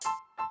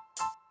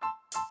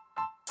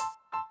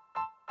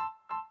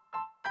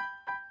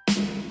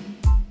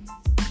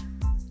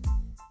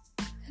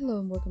Hello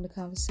and welcome to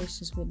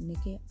Conversations with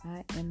Nikki.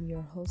 I am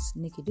your host,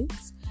 Nikki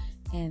Dukes,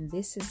 and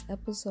this is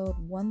episode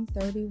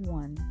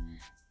 131,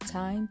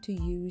 Time to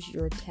Use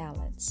Your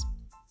Talents.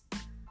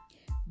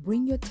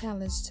 Bring your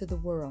talents to the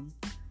world.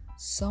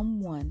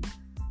 Someone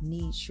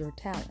needs your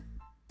talent.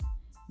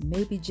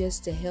 Maybe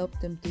just to help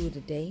them through the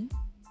day,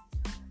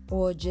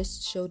 or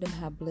just to show them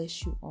how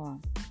blessed you are.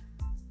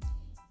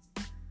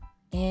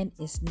 And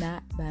it's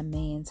not by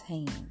man's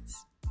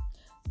hands.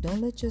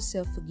 Don't let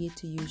yourself forget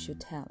to use your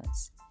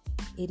talents.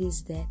 It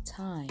is that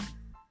time.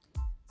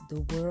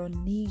 The world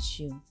needs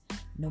you.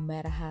 No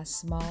matter how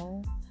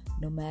small,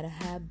 no matter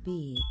how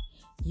big,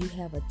 you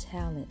have a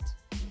talent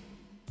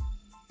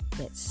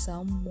that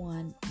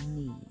someone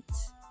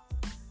needs.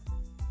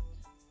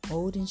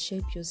 Mold and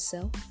shape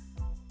yourself.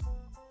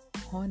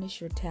 Harness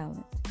your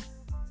talent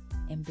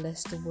and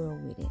bless the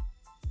world with it.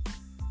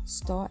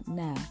 Start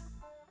now.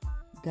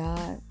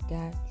 God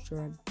got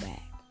your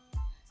back.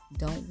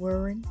 Don't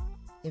worry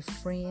if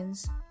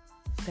friends,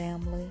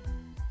 family,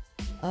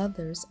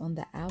 others on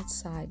the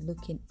outside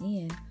looking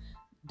in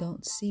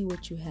don't see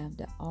what you have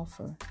to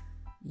offer.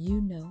 You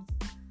know.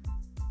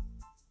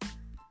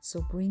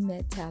 So bring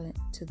that talent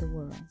to the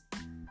world.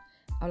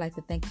 I'd like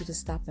to thank you for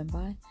stopping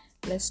by.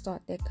 Let's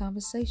start that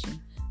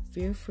conversation.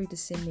 Feel free to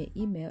send me an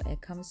email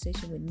at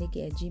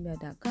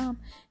conversationwithnikki@gmail.com,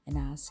 and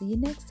I'll see you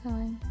next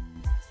time.